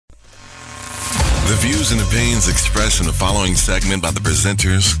The views and opinions expressed in the following segment by the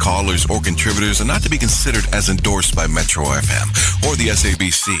presenters, callers, or contributors are not to be considered as endorsed by Metro FM or the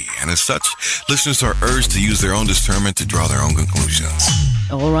SABC, and as such, listeners are urged to use their own discernment to draw their own conclusions.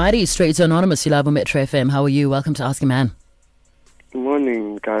 Alrighty, straight to Anonymous. You live on Metro FM. How are you? Welcome to Ask a Man. Good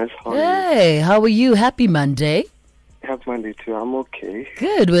morning, guys. How are you? Hey, how are you? Happy Monday. Happy Monday too. I'm okay.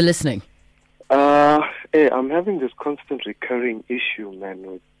 Good, we're listening. Hey, I'm having this constant recurring issue, man,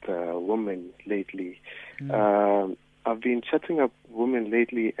 with women lately. I've been chatting up women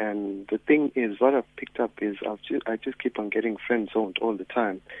lately, and the thing is, what I've picked up is I just keep on getting friend zoned all the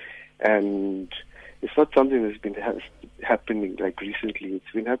time, and it's not something that's been happening like recently.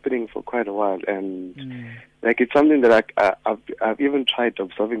 It's been happening for quite a while, and like it's something that I've even tried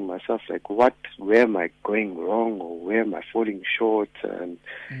observing myself. Like, where am I going wrong, or where am I falling short? And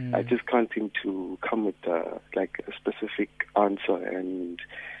I just can't seem to come with like a specific answer.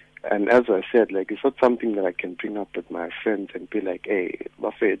 And as I said, like, it's not something that I can bring up with my friends and be like, hey,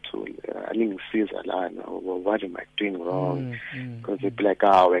 bafethu, I didn't see Zalana, or what am I doing wrong? Because they'd be like,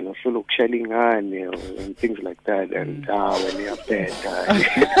 when I feel like shelling and things like that, and when you're bad.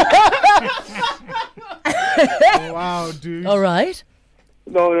 Oh, wow, dude. All right.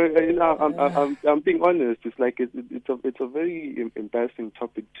 No, I'm being honest. It's like it's a very embarrassing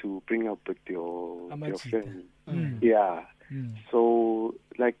topic to bring up with your friend. Yeah. So,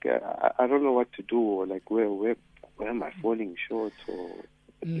 like, I don't know what to do, or like, where am I falling short, or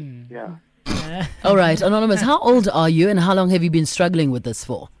yeah. All right, Anonymous, how old are you and how long have you been struggling with this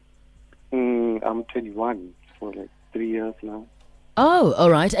for? I'm 21 for like 3 years now. Oh, all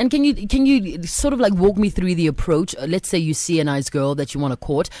right. And can you sort of like walk me through the approach? Let's say you see a nice girl that you want to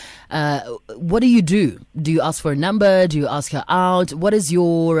court. What do you do? Do you ask for a number? Do you ask her out? What is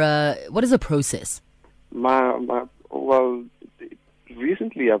the process? Well,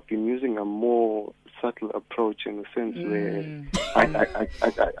 recently I've been using a more subtle approach, in the sense where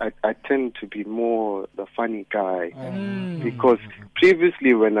I tend to be more the funny guy, because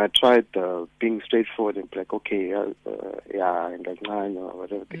previously when I tried being straightforward and be like, okay, and like 9 or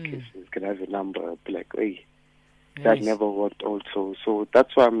whatever the case is, can I have your number? Be like, hey, that never worked also. So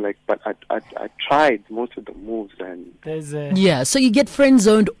that's why I'm like, but I tried most of the moves, and yeah. So you get friend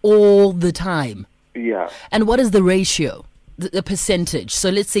zoned all the time. Yeah. And what is the ratio, the percentage? So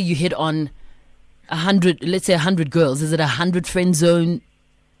let's say you hit on 100, let's say 100 girls. Is it 100 friend zone?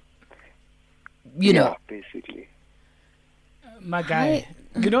 You know, basically. My guy,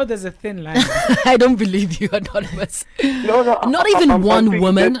 you know, there's a thin line. I don't believe you, Anonymous. No, not even one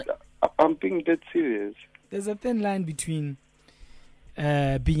woman. I'm being dead serious. There's a thin line between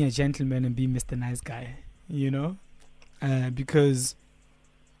being a gentleman and being Mr. Nice Guy, you know, because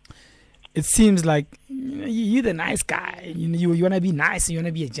it seems like you're the nice guy. You want to be nice. You want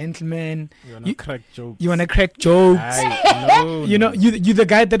to be a gentleman. You want to crack jokes. You want to crack jokes. No, you know, you're the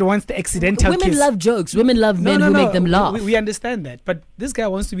guy that wants the accidental Women kiss. love jokes. Women love men who make them laugh. We understand that. But this guy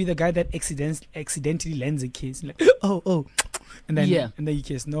wants to be the guy that accidentally lends a kiss. Like, oh. And then you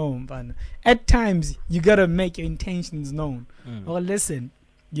kiss. No, but at times, you got to make your intentions known. Or listen,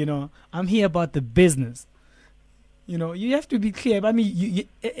 you know, I'm here about the business. You know, you have to be clear. I mean,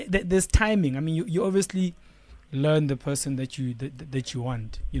 there's timing. I mean, you obviously learn the person that you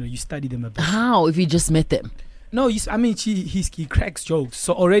want. You know, you study them a bit. How if you just met them? No, he cracks jokes.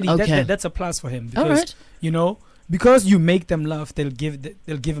 So already that's a plus for him. Because, all right. You know, because you make them laugh, they'll give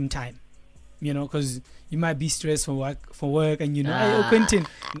him time. You know, because you might be stressed for work, and you know, hey, Quentin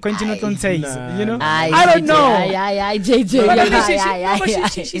not says, you know, I don't know.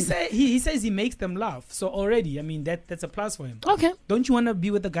 He says he makes them laugh. So already, I mean, that's a plus for him. Okay. Don't you want to be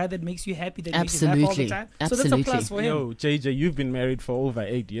with a guy that makes you happy, that makes you laugh all the time? So that's a plus for him. Yo, JJ, you've been married for over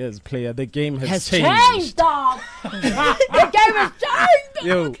 8 years, player. The game has changed, dog. The game has changed.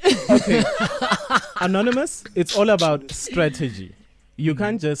 Yo, okay. Anonymous, it's all about strategy. You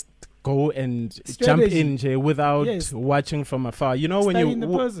can't just go and jump in without watching from afar. You know,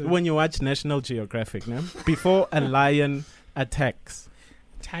 when you watch National Geographic, before a lion attacks,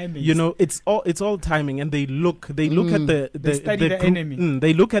 timing. You know, it's all timing, and they look at the enemy.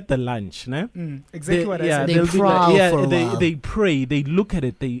 They look at the lunch, exactly what I said. They prowl for a while. They pray. They look at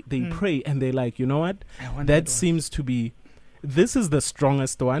it. They pray, and they're like, you know what? That seems to be. This is the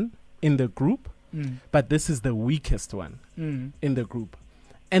strongest one in the group, but this is the weakest one in the group.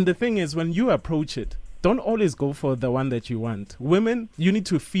 And the thing is, when you approach it, don't always go for the one that you want. Women, you need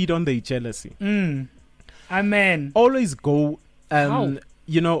to feed on their jealousy. Amen. Always go,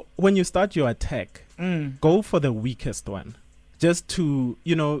 you know, when you start your attack, go for the weakest one. Just to,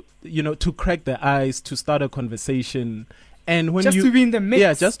 you know, to crack the ice, to start a conversation, And when just to be in the mix.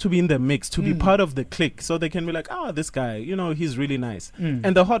 Yeah, just to be in the mix, to be part of the clique, so they can be like, this guy, he's really nice.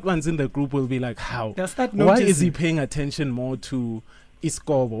 And the hot ones in the group will be like, They'll start why is he noticing. paying attention more to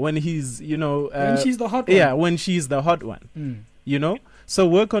Iskobo when he's, when she's the hot one. Yeah, when she's the hot one. So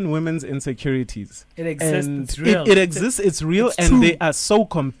work on women's insecurities. It exists. And It's real. It exists. It's real, It's and true. they are so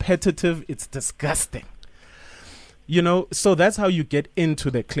competitive. It's disgusting. So that's how you get into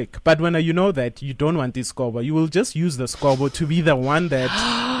the clique. But when you know that you don't want this scoreboard, you will just use the scoreboard to be the one that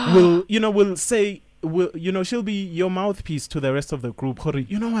will say, she'll be your mouthpiece to the rest of the group.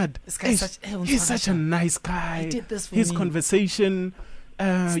 You know what? This guy's He's such a nice guy. He did this for His me. conversation,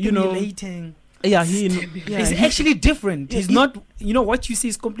 Stimulating. yeah, He's actually different. He's not. What you see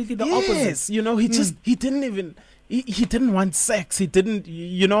is completely the opposite. Yes, he didn't even. He didn't want sex. He didn't.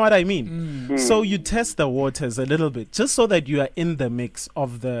 You know what I mean? So you test the waters a little bit, just so that you are in the mix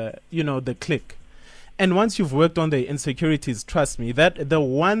of the clique. And once you've worked on the insecurities, trust me, that the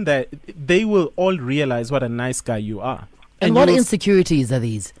one that they will all realize what a nice guy you are. And what insecurities are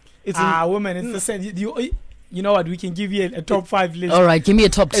these? It's woman, it's the same. You know what? We can give you a top 5 list. All right, give me a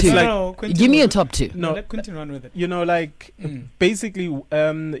top It's two. like- Give me a top two. No. Let Quentin run with it. Basically,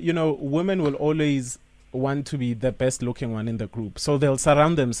 women will always want to be the best looking one in the group, so they'll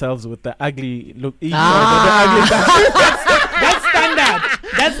surround themselves with the ugly look. The ugly guy. That's standard.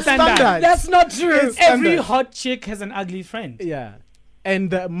 That's standard. That's not true. Every hot chick has an ugly friend. Yeah, and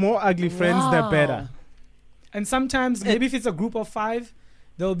the more ugly friends, the better. And sometimes, maybe if it's a group of 5,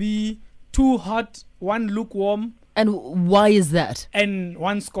 there'll be 2 hot, 1 lukewarm, And why is that? and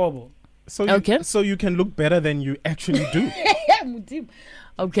 1 scoreboard. So you can look better than you actually do.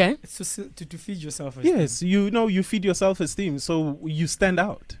 Okay. It's to feed yourself. Yes, you feed your self-esteem, so you stand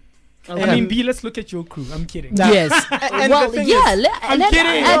out. Okay. I mean, B, let's look at your crew. I'm kidding. Yes. And Well, the thing yeah. is- Let's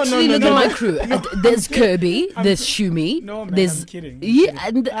kidding. actually No, look no, at no. my crew. There's Kirby. There's Shumi. No, man, There's I'm kidding. yeah,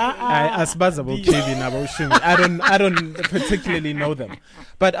 and I don't particularly know them.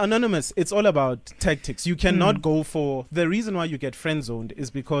 But Anonymous, it's all about tactics. You cannot go for the reason why you get friend zoned is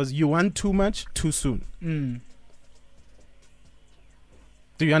because you want too much too soon.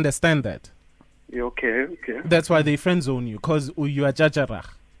 Do you understand that? Yeah, okay. That's why they friend zone you, because you are jajarach.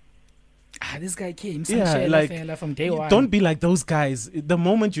 This guy came. Yeah, like, from day one. Don't be like those guys. The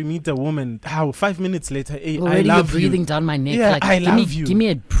moment you meet a woman, 5 minutes later, hey, already I you're love breathing you. down my neck. Yeah, like, I give love me, you. Give me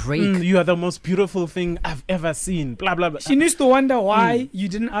a break. You are the most beautiful thing I've ever seen. Blah blah blah. She needs to wonder why you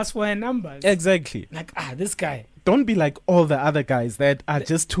didn't ask for her numbers. Exactly. Like, this guy. Don't be like all the other guys that are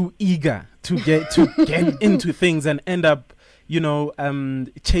just too eager to get into things and end up,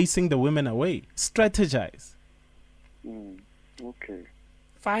 chasing the women away. Strategize. Okay.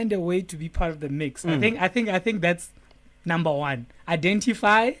 Find a way to be part of the mix. I think that's number 1.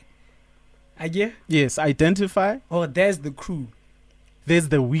 Identify. Yes, identify. Oh, there's the crew. There's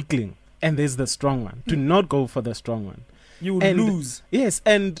the weakling and there's the strong one. Do not go for the strong one. You will And- lose. Yes,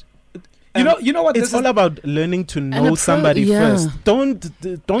 and You know what? it's This all about learning to know somebody first. Don't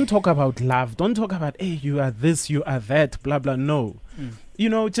talk about love. Don't talk about, hey, you are this, you are that, blah blah. No,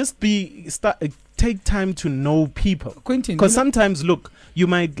 just take time to know people. Quentin, Because sometimes, look, you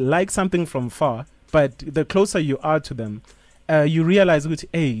might like something from far, but the closer you are to them, you realize,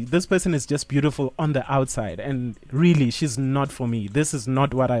 hey, this person is just beautiful on the outside, and really, she's not for me. This is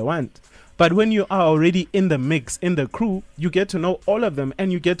not what I want. But when you are already in the mix, in the crew, you get to know all of them,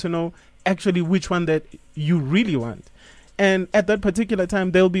 and you get to know actually which one that you really want. And at that particular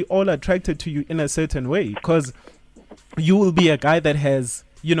time, they'll be all attracted to you in a certain way, because you will be a guy that has,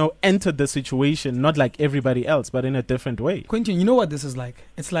 entered the situation, not like everybody else, but in a different way. Quentin, you know what this is like?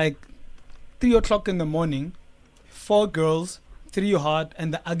 It's like 3 o'clock in the morning, 4 girls, 3 hot,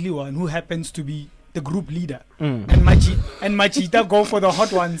 and the ugly one who happens to be the group leader. And Machita go for the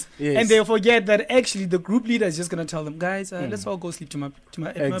hot ones. Yes. And they forget that actually the group leader is just going to tell them, guys, let's all go sleep at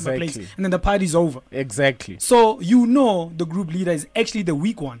my place. And then the party's over. Exactly. So the group leader is actually the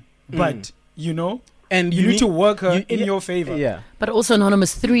weak one. But, And you need to work her in your favor. Yeah. But also,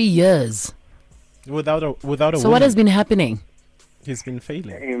 Anonymous, 3 years. Without a So what has been happening? He's been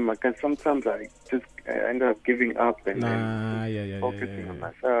failing. Because sometimes I end up giving up and focusing on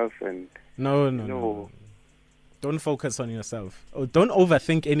myself and No. Don't focus on yourself. Don't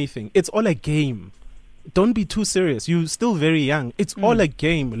overthink anything. It's all a game. Don't be too serious. You're still very young. It's all a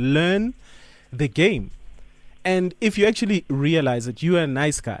game. Learn the game. And if you actually realize that you're a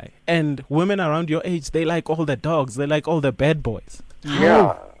nice guy and women around your age, they like all the dogs, they like all the bad boys.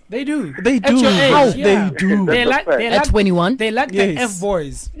 yeah. They do. They At do. your age, How? yeah. They do. They like At 21? They like Yes. the F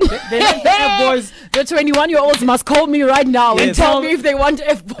boys. They like the F boys. The 21-year-olds must call me right now and Yes. tell me if they want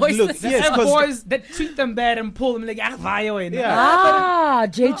F boys. Look, The yes, F 'cause- boys that treat them bad and pull them like Yeah. Ah, No,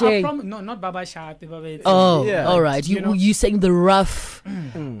 JJ. no, not Baba Shati, Baba. Oh, Yeah. all right. You know? You saying the rough,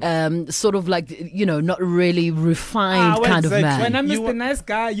 sort of like, not really refined kind of man. When I'm You Mr. Nice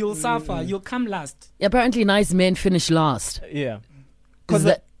Guy, you'll suffer. You'll come last. Apparently, nice men finish last. Yeah. Is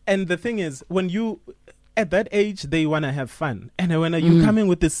that- And the thing is, when you at that age, they want to have fun, and when you come in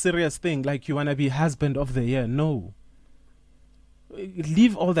with this serious thing, like you want to be husband of the year, no.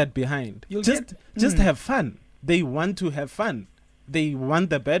 Leave all that behind. You'll Just have fun. They want to have fun. They want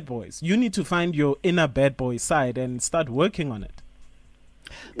the bad boys. You need to find your inner bad boy side and start working on it.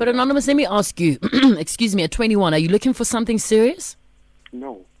 But Anonymous, let me ask you, excuse me, at 21, are you looking for something serious?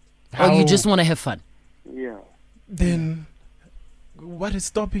 No. Or you How- just want to have fun? Yeah. Then what is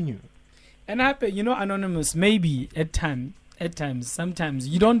stopping you? And Anonymous, maybe sometimes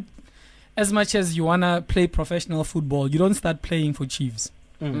you don't, as much as you wanna play professional football, you don't start playing for Chiefs.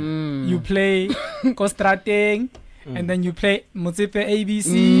 You play Kostrating, and then you play Motsepe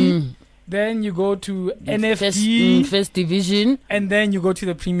ABC. Then you go to NFD, First division. and then you go to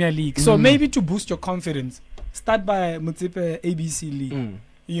the Premier League. So maybe to boost your confidence, start by Motsepe ABC League.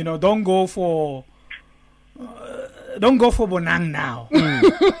 Don't go for Bonang now.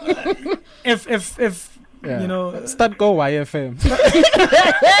 If Start go YFM.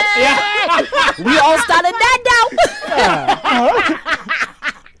 We all started that now.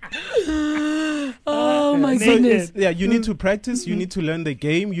 Oh my goodness. Yeah, you need to practice. You need to learn the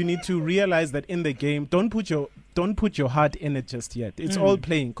game. You need to realize that in the game, don't put your heart in it just yet. It's all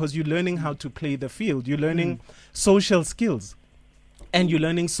playing, because you're learning how to play the field. You're learning social skills, and you're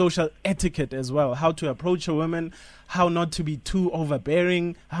learning social etiquette as well. How to approach a woman, how not to be too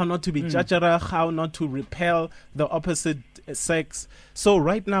overbearing, how not to be jajara, how not to repel the opposite sex. So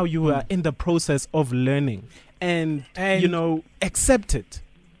right now you are in the process of learning, and accept it.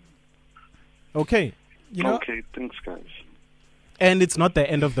 Okay. Okay, thanks, guys. And it's not the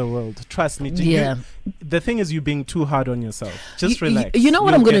end of the world. Trust me. Yeah. The thing is, you being too hard on yourself. Just relax. You know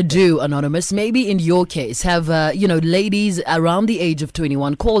what You'll I'm going to get there. do, Anonymous? Maybe in your case, have, ladies around the age of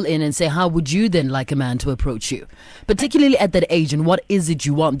 21 call in and say, how would you then like a man to approach you? Particularly at that age, and what is it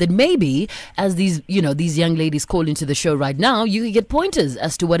you want? Then maybe, as these young ladies call into the show right now, you can get pointers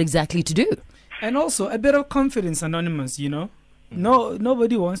as to what exactly to do. And also a bit of confidence, Anonymous, No,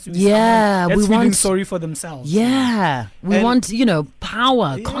 nobody wants to be Yeah, someone that's we feeling want- sorry for themselves. Yeah, we And- want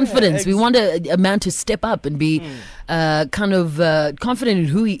power, Yeah, confidence. We want a man to step up and be confident in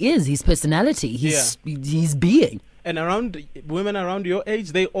who he is, his personality, his being. And around women around your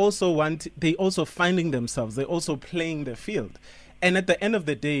age, they also finding themselves. They also playing the field. And at the end of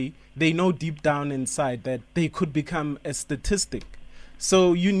the day, they know deep down inside that they could become a statistic.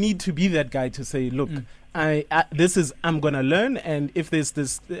 So you need to be that guy to say, look, I'm gonna learn, and if there's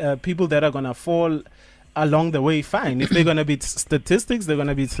this people that are gonna fall along the way, fine. If they're gonna be statistics, they're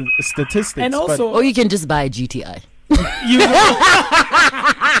gonna be statistics. And also, Or you can just buy a GTI.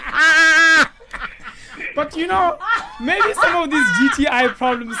 But maybe some of these GTI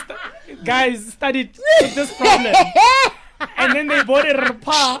problems, guys studied with this problem. And then they bought a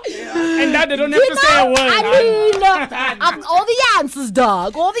repair, and now they don't have to say a word. All the answers,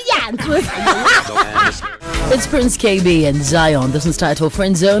 dog. All the answers. It's Prince KB and Zion. This one's titled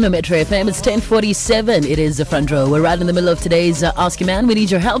Friend Zone on Metro FM. It's 10:47. It is the front row. We're right in the middle of today's Ask You Man. We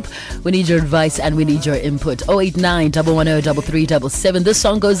need your help. We need your advice, and we need your input. 089 110 3377. This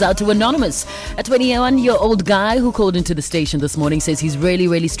song goes out to Anonymous, a 21-year-old guy who called into the station this morning. Says he's really,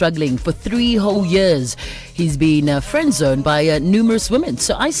 really struggling. For 3 whole years, he's been friend zoned by numerous women.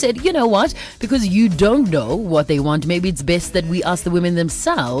 So I said, you know what? Because you don't know what they want, maybe it's best that we ask the women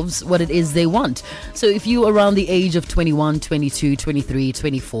themselves what it is they want. So if you are around the age of 21, 22, 23,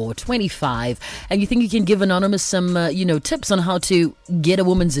 24, 25, and you think you can give Anonymous some, tips on how to get a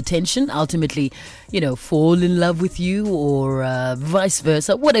woman's attention, ultimately, fall in love with you, or vice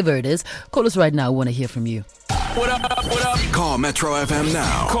versa, whatever it is, call us right now. I want to hear from you. What up? Call Metro FM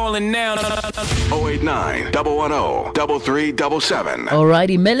now. Calling now. 089 110 3377.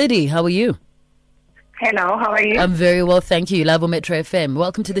 Alrighty, Melody, how are you? Hello, how are you? I'm very well, thank you. Lavo Metro FM.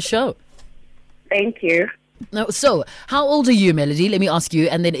 Welcome to the show. Thank you. Now, so, how old are you, Melody? Let me ask you.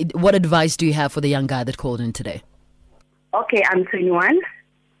 And then what advice do you have for the young guy that called in today? Okay, I'm 21.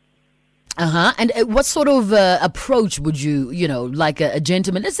 Uh-huh. And what sort of approach would you, like a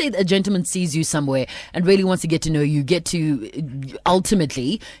gentleman, let's say a gentleman sees you somewhere and really wants to get to know you, get to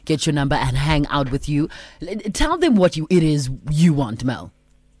ultimately get your number and hang out with you. Tell them what it is you want, Mel.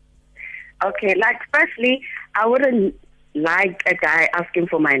 Okay, like firstly, I wouldn't like a guy asking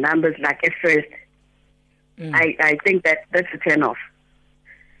for my numbers like at first. I think that's a turn off.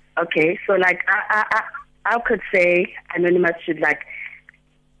 Okay, so like I could say Anonymous should like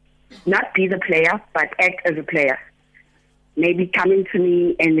not be the player but act as a player. Maybe coming to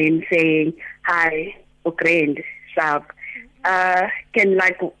me and then saying, "Hi, Ukraine, sharp. Can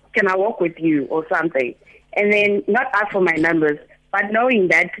I walk with you or something?" And then not ask for my numbers, but knowing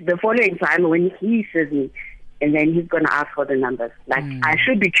that the following time when he sees me, and then he's gonna ask for the numbers. Like I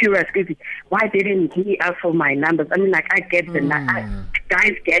should be curious, because why didn't he ask for my numbers? I mean, like I get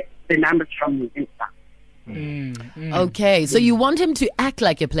guys get the numbers from me and stuff. Okay, so you want him to act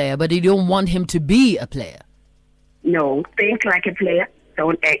like a player, but you don't want him to be a player. No, think like a player.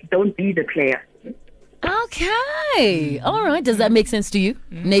 Don't be the player. Okay, all right. Does that make sense to you?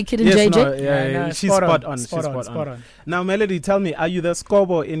 Naked and Yes, JJ? no, yeah, no, she's spot on. She's spot on. Now, Melody, tell me, are you the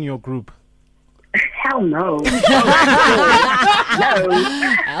scoreboard in your group? Hell no. No.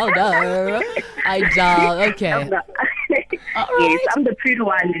 Hell no. I doubt. Okay. Hell no. All Yes, right. I'm the pretty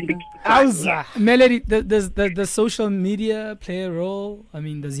one in the Howza. Melody, does the social media play a role? I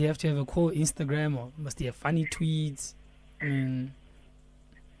mean, does he have to have a cool Instagram, or must he have funny tweets? I mean,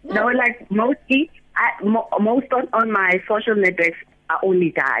 No, like mostly, most on my social networks are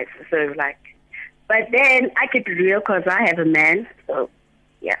only guys. So like, but then I keep it real because I have a man. So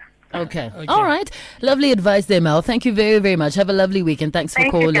yeah. Okay. All right. Lovely advice there, Mel. Thank you very, very much. Have a lovely weekend. Thanks for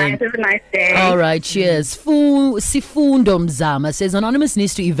Thank calling. you guys. Have a nice day. All right, cheers. Sifundo Mzama says Anonymous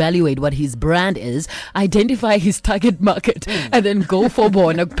needs to evaluate what his brand is, identify his target market, and then go for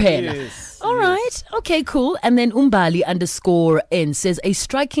bona kuphela. Yes. All right. Okay, cool. And then Umbali_N says a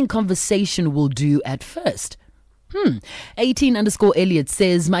striking conversation will do at first. 18_Elliot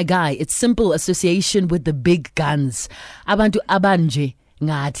says, my guy, it's simple association with the big guns. Abantu abanje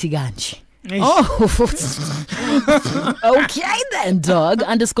ngathi kanje. Oh, okay then, dog.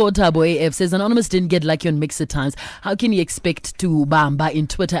 _Tabo AF says Anonymous didn't get lucky on Mixer times. How can he expect to bamba in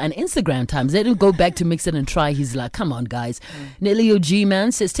Twitter and Instagram times? Let him go back to Mixer and try his luck. Come on, guys. Nelly OG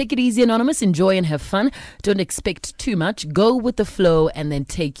man says take it easy, Anonymous. Enjoy and have fun. Don't expect too much. Go with the flow and then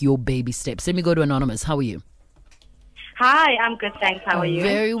take your baby steps. Let me go to Anonymous. How are you? Hi, I'm good, thanks. How are you?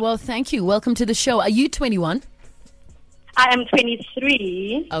 Very well, thank you. Welcome to the show. Are you 21? I am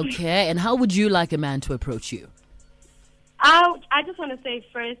 23. Okay, and how would you like a man to approach you? I just want to say,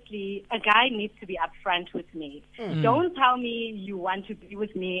 firstly, a guy needs to be upfront with me. Don't tell me you want to be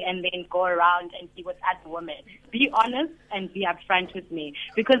with me and then go around and be with other women. Be honest and be upfront with me,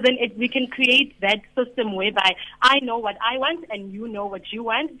 because then we can create that system whereby I know what I want and you know what you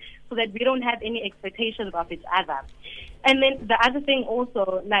want, so that we don't have any expectations of each other. And then the other thing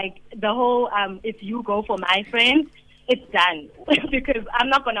also, like the whole, if you go for my friend, it's done. Because I'm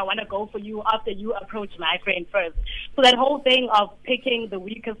not going to want to go for you after you approach my friend first. So that whole thing of picking the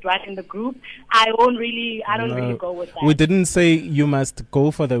weakest one in the group, I don't really go with that. We didn't say you must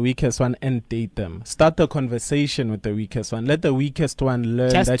go for the weakest one and date them. Start the conversation with the weakest one. Let the weakest one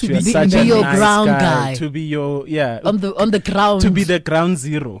learn Just that to you are be such a your nice ground guy. guy. To be your, On the ground. to be the ground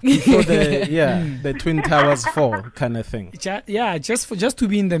zero before the Twin Towers fall kind of thing. just to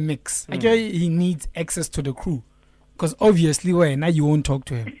be in the mix. I guess he needs access to the crew, because obviously, now you won't talk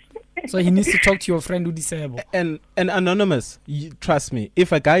to him. So he needs to talk to your friend who disabled. And Anonymous, trust me,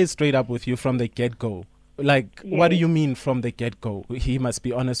 if a guy is straight up with you from the get-go, like, what do you mean from the get-go? He must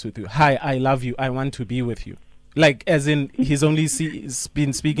be honest with you. Hi, I love you. I want to be with you. Like, as in, he's only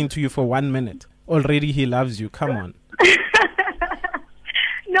been speaking to you for 1 minute. Already he loves you. Come on.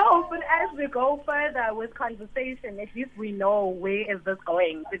 No, but as we go further with conversation, at least we know where is this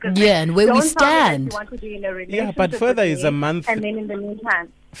going. Because and where we don't tell me that stand. you want to be in a relationship Yeah, but further with is me, a month. and then in the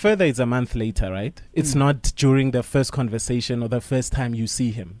meantime. Further is a month later, right? It's not during the first conversation or the first time you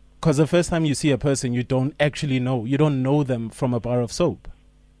see him. Because the first time you see a person, you don't actually know. You don't know them from a bar of soap.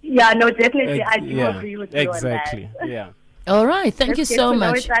 Yeah, no, definitely. I do agree with you exactly. on that. Yeah. All right, thank you Let's get so to know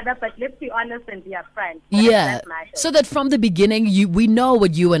much. each other, but let's be honest and be upfront. Yeah, That's my show. so that from the beginning, we know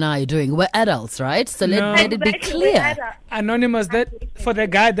what you and I are doing. We're adults, right? So No. let it be Exactly, clear. Anonymous, that for the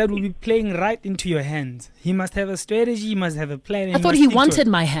guy that will be playing right into your hands, he must have a strategy, he must have a plan. and I thought must he stick to wanted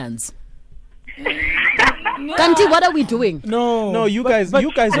it. my hands. Kanti, what are we doing? No, No, you guys want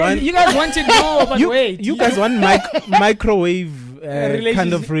you guys wanted no, but wait. you guys want microwave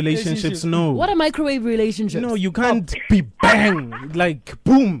kind of relationships. No. What are microwave relationships? No, you can't be bang, like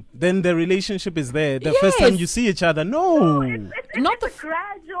boom, then the relationship is there. The first time you see each other. No. Not the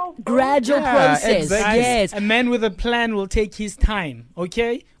gradual process. Exactly. Yes. A man with a plan will take his time,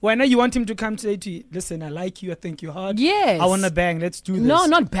 okay? Well, I know you want him to come today to you. Listen, I like you. I think you're hard. Yes. I want to bang. Let's do this. No,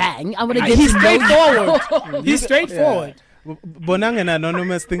 not bang. I want to get He's to know you. straightforward. He's straightforward. Bonang and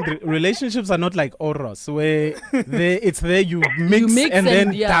Anonymous think relationships are not like oros where it's there you mix and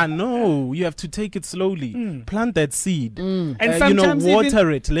then done. No, you have to take it slowly. Plant that seed. And sometimes water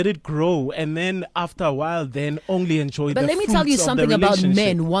it, let it grow, and then after a while, then only enjoy. But the let me tell you fruits of something the about relationship.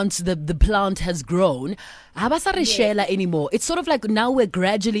 men. Once the plant has grown, abasareshela anymore. It's sort of like now we're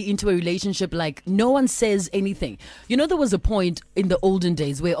gradually into a relationship. Like no one says anything. You know, there was a point in the olden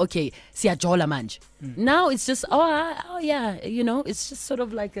days where siyajola manje. Now it's just oh yeah, you know, it's just sort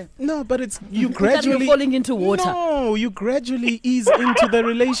of like a No, but it's you we're gradually falling into water. No, you gradually ease into the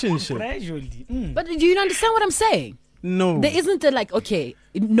relationship. Gradually. But do you understand what I'm saying? No, There isn't a like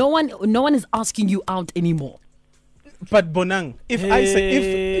no one is asking you out anymore. but Bonang, if I say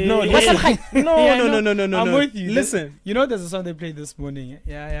if no, Hey. listen, Yeah, no, I'm with you. Listen, You know, there's a song they played this morning.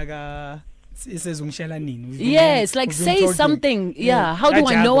 It says Ungshela Nini. Yes, like we've been say talking. something. Yeah. How do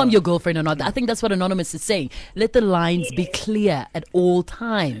I know I'm your girlfriend or not? I think that's what Anonymous is saying. Let the lines be clear at all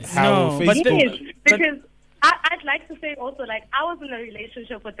times. How No, but Facebook- Yes, because I'd like to say also, like, I was in a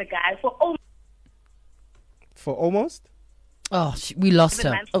relationship with a guy for for almost. Oh, we lost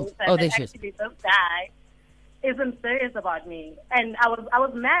her. months Oh, later, there and she is. actually this guy isn't serious about me, and I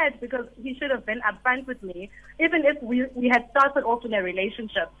was mad because he should have been upfront with me, even if we had started off in a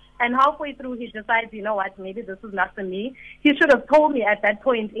relationship. And halfway through, he decides, you know what, maybe this is not for me. He should have told me at that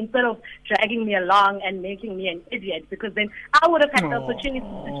point instead of dragging me along and making me an idiot, because then I would have had the opportunity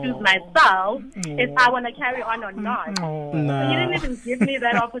to choose myself if I want to carry on or not. So he didn't even give me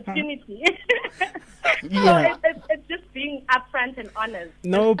that opportunity. Yeah. So it's just being upfront and honest.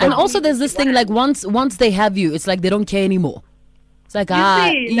 No, but And also, there's this thing like once they have you, it's like they don't care anymore. It's like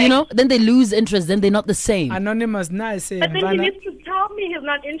see, you like- know, then they lose interest. Then they're not the same. Anonymous, nice. But then he needs to tell me he's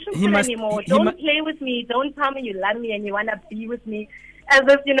not interested anymore. Don't play with me. Don't tell me you love me and you want to be with me. As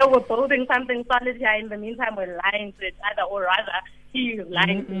if, you know, we're building something solid here. In the meantime, we're lying to each other, or rather, he's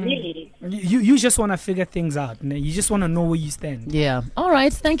lying to me. You just want to figure things out. You just want to know where you stand. Yeah. All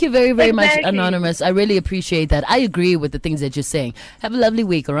right. Thank you very, very much, Exactly. Anonymous. I really appreciate that. I agree with the things that you're saying. Have a lovely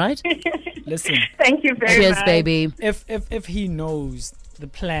week. All right. Listen, Thank you very Cheers, much. baby. if he knows the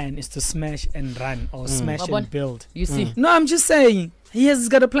plan is to smash and run or smash Babon, and build. You see. No, I'm just saying he has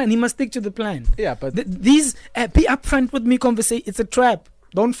got a plan. He must stick to the plan. yeah, but These be upfront with me conversation. It's a trap.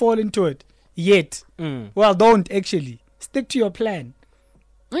 Don't fall into it yet. Well, don't actually stick to your plan.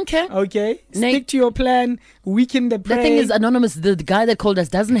 Okay. Okay, Nate- stick to your plan. Weaken the prey. The thing is, Anonymous, the guy that called us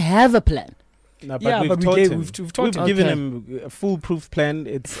doesn't have a plan. no, but Yeah, we've but we taught gave- him. we've taught him. given Okay. him a foolproof plan.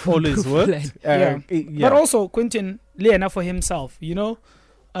 It's always Foolproof worked. Yeah. Yeah. But also, Quentin, Leona for himself, you know,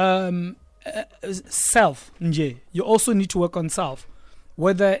 self, nje. You also need to work on self.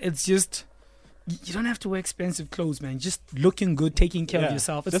 Whether it's just, you don't have to wear expensive clothes, man. Just looking good, taking care of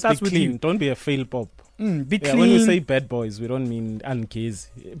yourself. It Just starts be with clean. you. Don't be a fail pop. Be Yeah, clean. when we say bad boys, we don't mean uncase.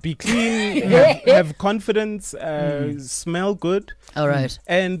 Be clean, have confidence, smell good, All right.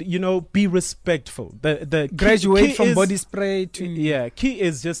 and be respectful. The graduate key from is- body spray to Yeah, key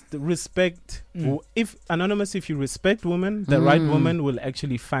is just respect. If Anonymous, if you respect women, the right woman will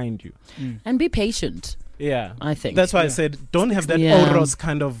actually find you. And be patient. Yeah, I think. that's why I said don't have that Yeah. oros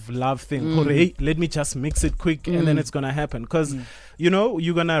kind of love thing. Hey, let me just mix it quick and then it's gonna happen. Because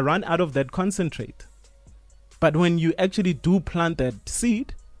you're gonna run out of that concentrate. But when you actually do plant that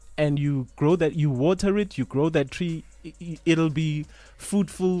seed and you grow that, you water it, you grow that tree, it'll be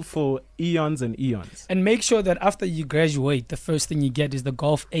fruitful for eons and eons. And make sure that after you graduate, the first thing you get is the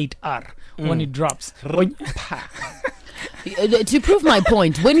Golf 8R when it drops. To prove my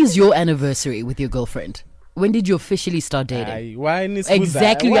point, when is your anniversary with your girlfriend? When did you officially start dating? Aye, why is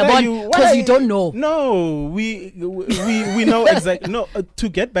Exactly, What are Yabon, you- what 'cause are you don't know. No, we know exactly. No, to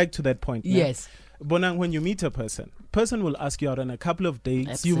get back to that point. Yes. Bonang, when you meet a person will ask you out on a couple of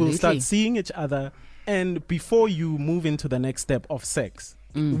dates. You will Absolutely. start seeing each other, and before you move into the next step of sex,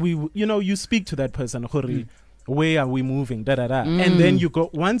 you speak to that person. Hori, Where are we moving? And then you go,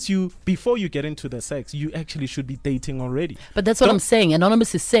 before you get into the sex, you actually should be dating already. But that's what I'm saying.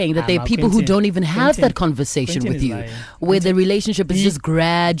 Anonymous is saying that there are people who don't even have that conversation with you, where the relationship is just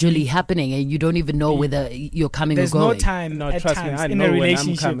gradually happening and you don't even know whether you're coming or going. There's no time. No, trust me, I in know a when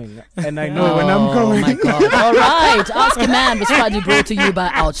relationship. I'm coming. And I know when I'm Oh coming. my God. All right. Ask a Man was proudly brought to you by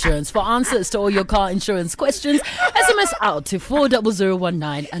Outsurance. For answers to all your car insurance questions, SMS out to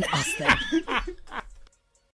 40019 and ask them.